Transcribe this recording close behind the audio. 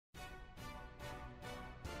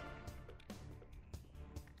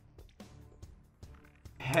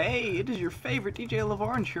Hey, it is your favorite DJ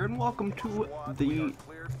LaVorange here, and welcome to the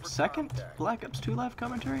second Black Ops 2 Live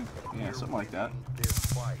Commentary? Yeah, something like that.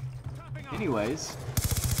 Anyways,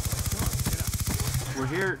 we're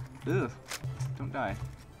here. Ugh, don't die.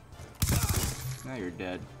 Now you're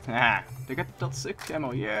dead. Ah, they got the Delta 6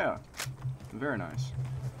 ammo, yeah! Very nice.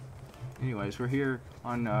 Anyways, we're here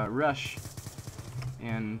on Rush,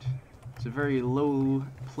 and it's a very low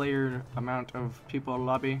player amount of people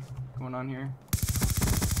lobby going on here.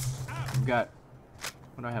 We've got,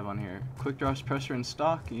 what do I have on here? Quick draw suppressor in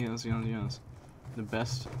stock, yes. The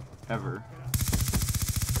best ever.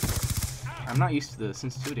 I'm not used to the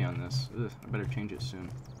sensitivity on this. Ugh, I better change it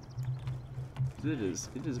soon. It is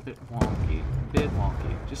a bit wonky.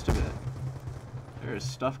 Just a bit. There is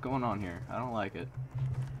stuff going on here. I don't like it.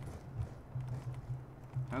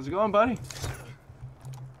 How's it going, buddy?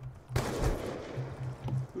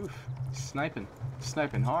 Oof, sniping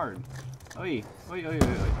hard. Oi,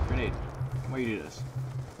 grenade. Why you do this?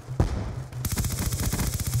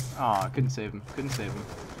 Aw, couldn't save him.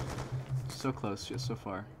 So close, just so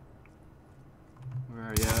far. Where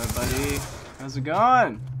are ya, buddy? How's it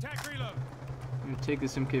going? I'm gonna take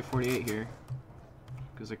this MK48 here,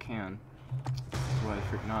 because I can. Why I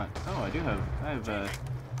freak not? Oh, I have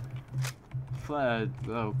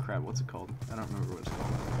oh crap, what's it called? I don't remember what it's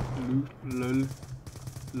called.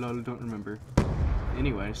 Lol, don't remember.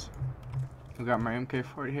 Anyways, I got my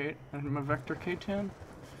MK48 and my Vector K10,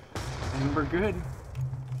 and we're good.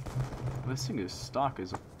 This thing is stock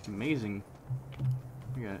is amazing.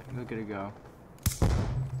 Look at it go.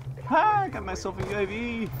 Ha! I got myself a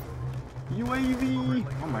UAV!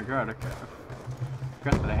 Oh my god, I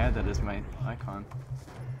forgot that I had that as my icon.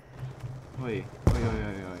 Wait.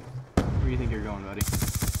 Where do you think you're going, buddy?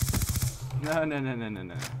 No. I'm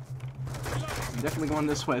definitely going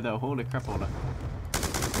this way, though. Holy crap, hold up.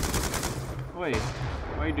 Wait,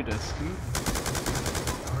 why you do this?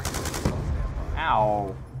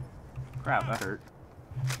 Ow. Crap, that hurt.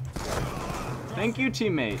 Thank you,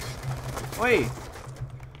 teammate. Wait.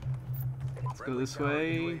 Let's go this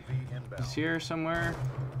way. He's here somewhere.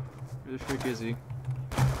 Where the frick is he?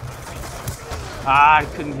 Ah, I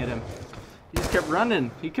couldn't hit him. He just kept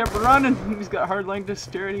running. He's got hard leg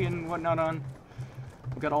dexterity and whatnot on.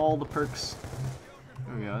 I've got all the perks.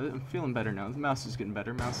 There we go. I'm feeling better now. The mouse is getting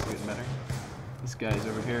better. This guy's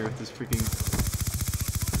over here with this freaking...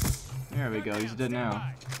 There we go. He's dead now.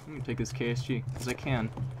 I'm gonna take his KSG. Because I can.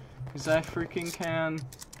 Because I freaking can.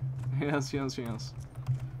 Yes.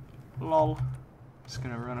 Lol. Just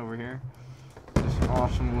gonna run over here. This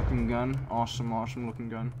awesome looking gun. Awesome looking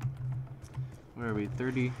gun. Where are we?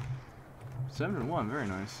 37-1. Very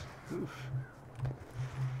nice. Oof.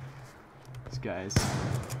 These guys.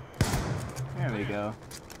 There we go.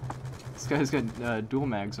 This guy's got dual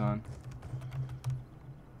mags on.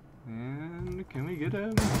 And can we get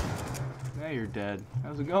him? Now you're dead.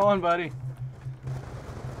 How's it going, buddy?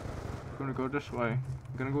 I'm gonna go this way.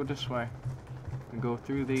 And go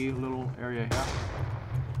through the little area here.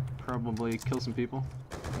 Probably kill some people.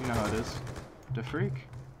 You know how it is. The freak?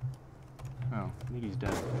 Oh, I think he's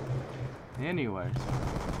dead. Anyways.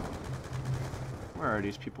 Where are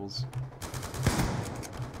these peoples?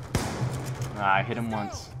 Ah, I hit him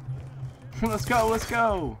once. Let's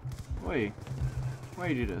go! Wait. Why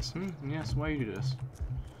you do this? Yes, why you do this?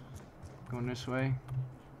 Going this way.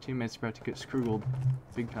 Teammate's about to get screwed.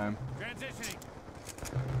 Big time. Transitioning.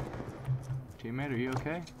 Teammate, are you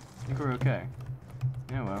okay? I think we're okay.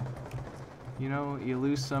 Yeah, well. You know, you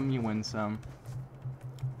lose some, you win some.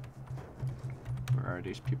 Where are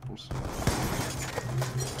these peoples?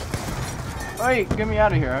 Hey, get me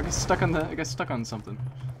out of here! I got stuck on something.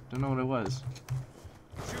 Don't know what it was.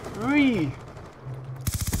 Whee!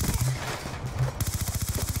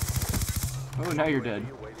 Oh, now you're dead.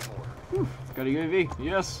 Whew, got a UAV.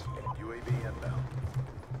 Yes.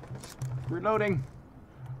 Reloading.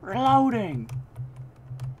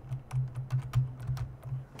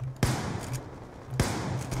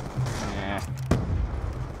 Yeah.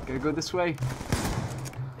 Gotta go this way.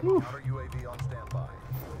 Whew.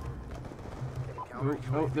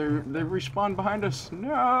 Oh, they respawn behind us.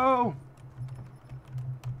 No.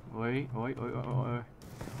 Wait.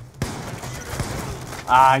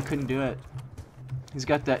 Ah, I couldn't do it. He's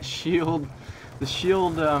got that shield, the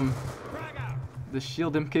shield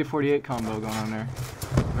MK48 combo going on there.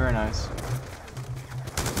 Very nice.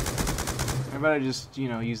 How about I just,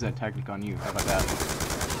 use that tactic on you? How about that?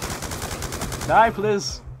 Die,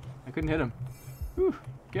 please! I couldn't hit him. Whew.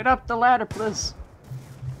 Get up the ladder, please!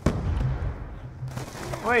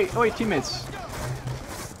 Wait, teammates!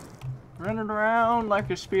 Running around like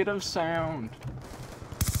the speed of sound.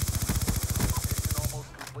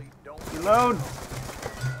 Reload!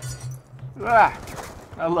 Ah!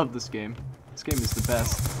 I love this game. This game is the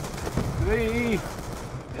best. Hey.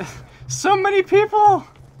 So many people!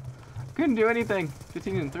 Couldn't do anything.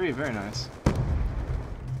 15 and 3, very nice.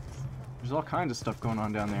 There's all kinds of stuff going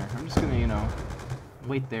on down there. I'm just gonna, you know,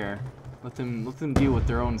 wait there. Let them deal with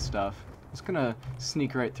their own stuff. I'm just gonna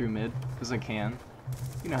sneak right through mid, because I can.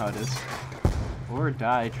 You know how it is. Or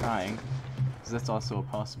die trying, because that's also a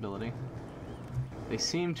possibility. They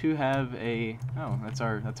seem to have a... Oh, that's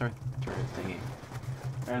our turret thingy.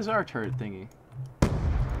 There's our turret thingy.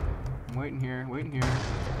 I'm waiting here, waiting here.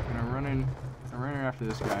 I'm gonna run in after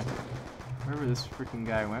this guy. Wherever this freaking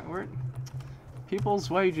guy went. Where? People's,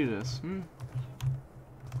 why you do this?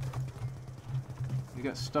 You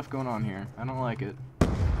got stuff going on here. I don't like it.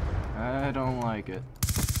 I don't like it.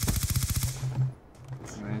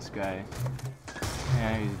 And this guy.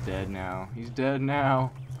 Yeah, he's dead now. He's dead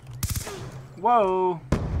now. Whoa!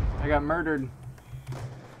 I got murdered.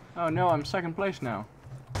 Oh no, I'm second place now.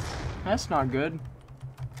 That's not good.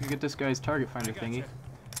 Let me get this guy's target finder thingy.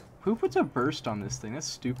 Who puts a burst on this thing? That's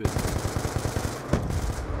stupid.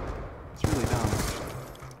 It's really dumb.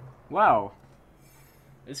 Wow.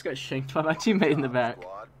 I just got shanked by my teammate in the back.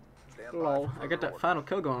 Lol. I got that final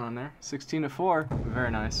kill going on there. 16 to 4.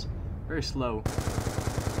 Very nice. Very slow.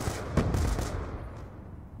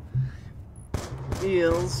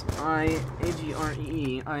 Eels.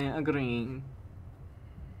 I-A-G-R-E-E. I agree.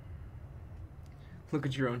 Look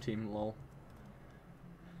at your own team, lol.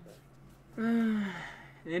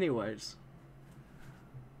 Anyways.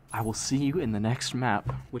 I will see you in the next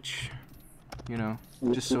map, which, you know,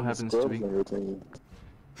 just so happens to be...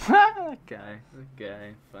 That guy,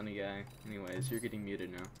 funny guy. Anyways, you're getting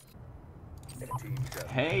muted now.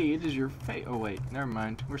 Hey, it is your fate. Oh wait, never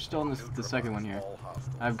mind. We're still in the second one here.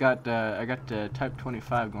 I got Type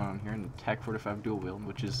 25 going on here and the TAC 45 dual wield,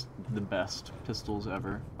 which is the best pistols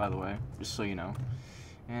ever, by the way, just so you know.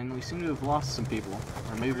 And we seem to have lost some people,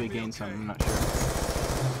 or maybe we gained some. I'm not sure.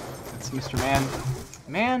 That's Mr. Man.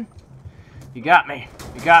 Man, you got me.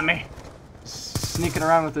 You got me. Sneaking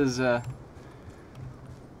around with his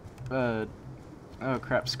oh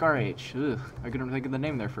crap, Scar H. Ugh, I couldn't think of the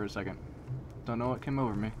name there for a second. Don't know what came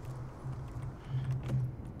over me.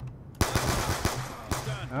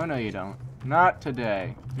 Oh no you don't. Not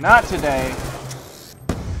today. Not today.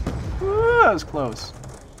 Woo, that was close.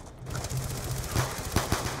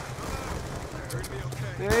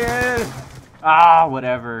 Ah,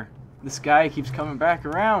 whatever. This guy keeps coming back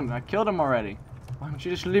around. I killed him already. Why don't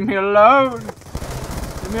you just leave me alone?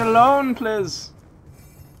 Leave me alone, please.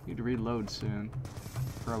 Need to reload soon.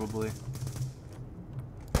 Probably.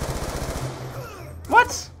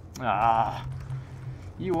 What? Ah.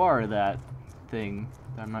 You are that thing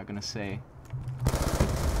that I'm not gonna say.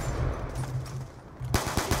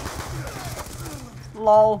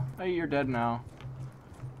 Lol. Hey, you're dead now.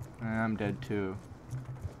 I'm dead too.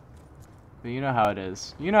 But you know how it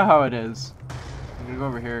is. You know how it is. I'm gonna go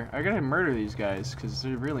over here. I gotta murder these guys because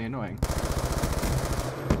they're really annoying.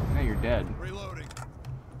 Now you're dead. Reloading.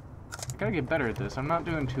 I gotta get better at this. I'm not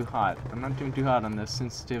doing too hot. I'm not doing too hot on this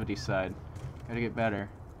sensitivity side. Gotta get better.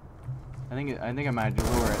 I think I might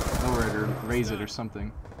lower it or raise it or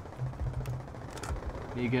something.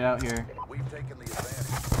 You get out here. We've taken the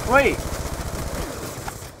advantage. Wait.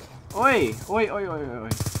 Oi! Oi!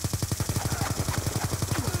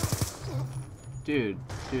 Dude,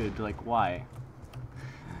 like, why?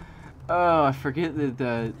 Oh, I forget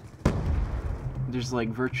that there's, like,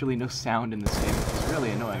 virtually no sound in this game, which is really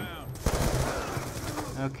annoying.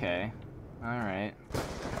 Okay. Alright.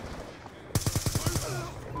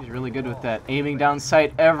 He's really good with that. Aiming down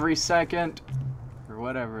sight every second! Or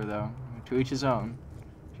whatever, though. To each his own.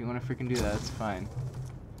 If you want to freaking do that, it's fine.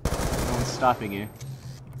 No one's stopping you.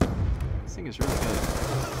 This thing is really good.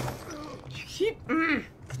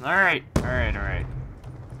 Alright.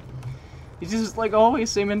 He's just like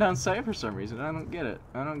always aiming down sight for some reason. I don't get it.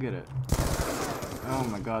 Oh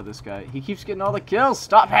my god, this guy. He keeps getting all the kills.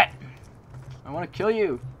 Stop it! I want to kill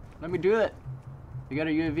you. Let me do it. You got a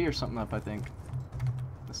UAV or something up, I think.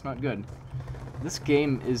 That's not good. This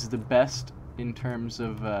game is the best in terms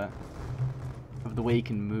of the way you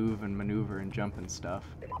can move and maneuver and jump and stuff.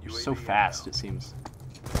 You're so fast, it seems.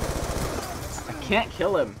 I can't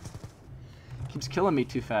kill him. Keeps killing me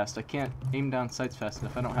too fast. I can't aim down sights fast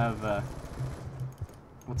enough. I don't have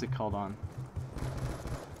what's it called on?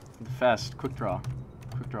 The fast quick draw.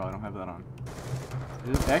 Quick draw. I don't have that on.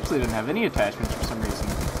 It actually didn't have any attachments for some reason.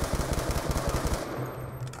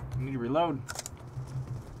 I need to reload.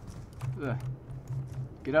 Ugh.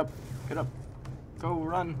 Get up. Go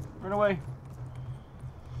run away.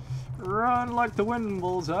 Run like the wind,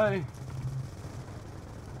 bullseye.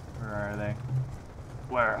 Where are they?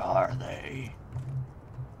 Where are they?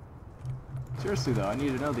 Seriously though, I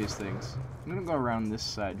need to know these things. I'm gonna go around this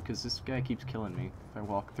side because this guy keeps killing me if I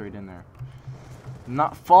walk straight in there. I'm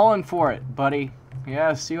not falling for it, buddy.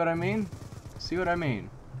 Yeah, see what I mean? See what I mean?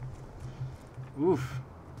 Oof.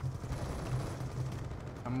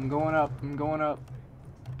 I'm going up. I'm going up.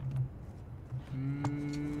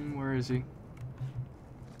 Where is he?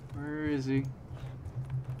 Where is he?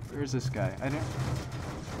 Where's this guy?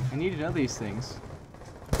 I need to know these things.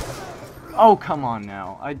 Oh, come on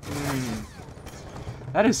now.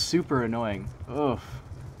 That is super annoying. Ugh.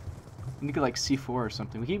 We need to like C4 or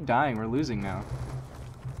something. We keep dying. We're losing now.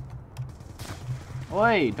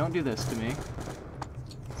 Oi, don't do this to me.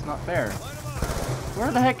 It's not fair.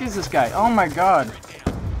 Where the heck is this guy? Oh my god.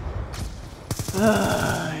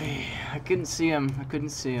 I couldn't see him. I couldn't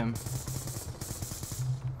see him.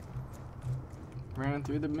 Ran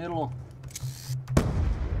through the middle.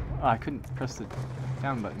 Oh, I couldn't press the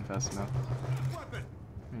down button fast enough.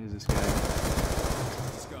 Where is this guy?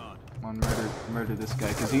 Come on, murder this guy.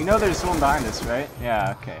 Because you know there's someone behind us, right?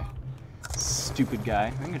 Yeah, okay. Stupid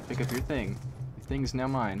guy. I'm gonna pick up your thing. Your thing's now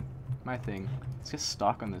mine. My thing. Let's get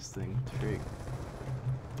stock on this thing. Freak.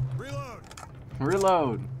 Reload!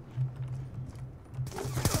 Reload!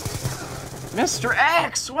 Mr.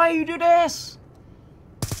 X! Why you do this?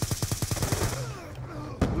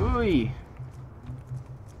 Ooh.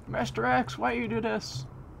 Mr. X, why you do this?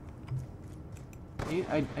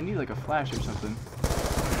 I need like a flash or something.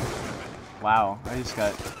 Wow, I just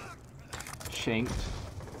got shanked.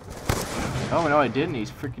 Oh no, I didn't.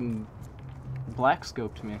 He's freaking black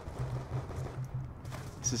scoped me.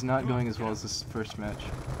 This is not going as well as this first match.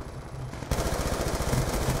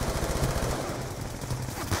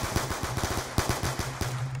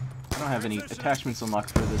 I don't have any attachments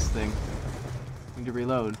unlocked for this thing. Need to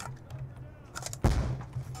reload.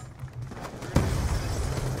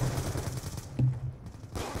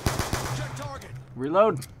 Check target.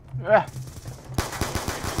 Reload. Ah.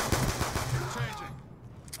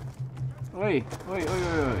 Oi, oi, oi,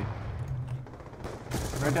 oi, oi.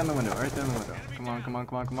 Right down the window, right down the window. Come on, come on,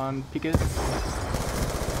 come on, come on. Peek it.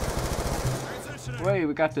 Wait,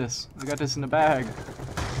 we got this. We got this in the bag.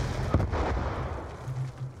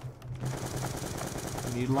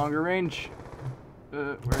 We need longer range.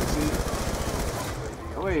 Where is he?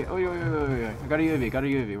 Oh wait, oh wait, wait, wait, wait. I got a UAV, got a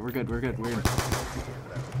UAV. We're good, we're good, we're good.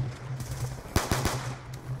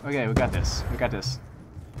 Okay, we got this. We got this.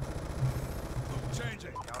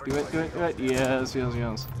 Do it, do it, do it. Yes, yes,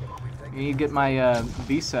 yes. I need to get my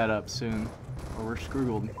VSAT up soon, or we're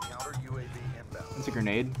screwed. That's a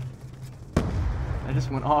grenade. I just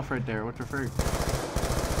went off right there. What the frick?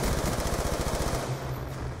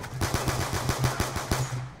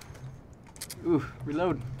 Ooh,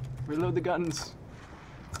 reload. Reload the guns.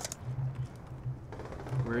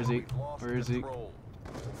 Where is he? Where is he?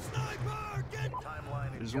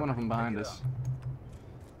 There's one of them behind us.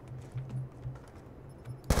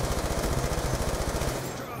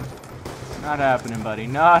 Not happening, buddy.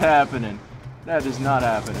 Not happening. That is not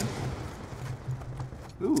happening.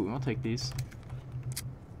 Ooh, I'll take these.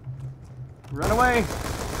 Run away!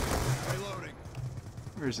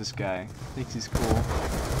 Where's this guy? Thinks he's cool.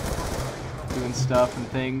 Doing stuff and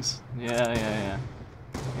things. Yeah, yeah, yeah.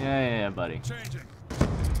 Yeah, yeah, yeah, buddy.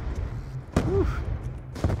 Whew.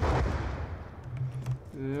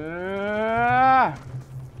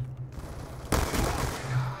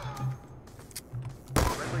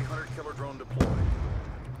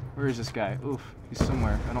 Where is this guy? Oof, he's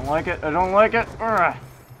somewhere. I don't like it. I don't like it. Urgh.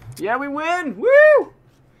 Yeah, we win! Woo!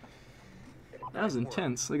 That was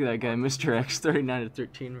intense. Look at that guy, Mr. X,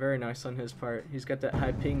 39-13. Very nice on his part. He's got that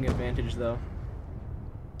high ping advantage, though.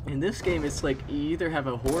 In this game, it's like you either have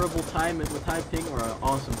a horrible time with high ping or an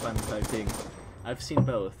awesome time with high ping. I've seen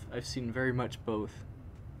both. I've seen very much both.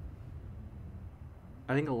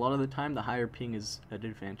 I think a lot of the time, the higher ping is an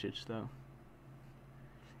advantage, though.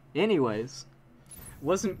 Anyways,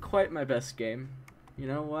 wasn't quite my best game. You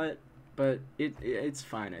know what? But it's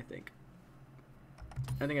fine, I think.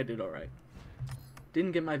 I think I did alright.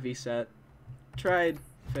 Didn't get my VSAT. Tried,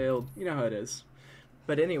 failed. You know how it is.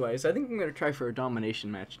 But anyways, I think I'm gonna try for a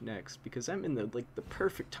domination match next because I'm in the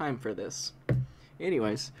perfect time for this.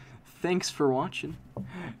 Anyways, thanks for watching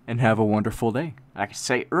and have a wonderful day. I can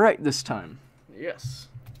say it right this time. Yes.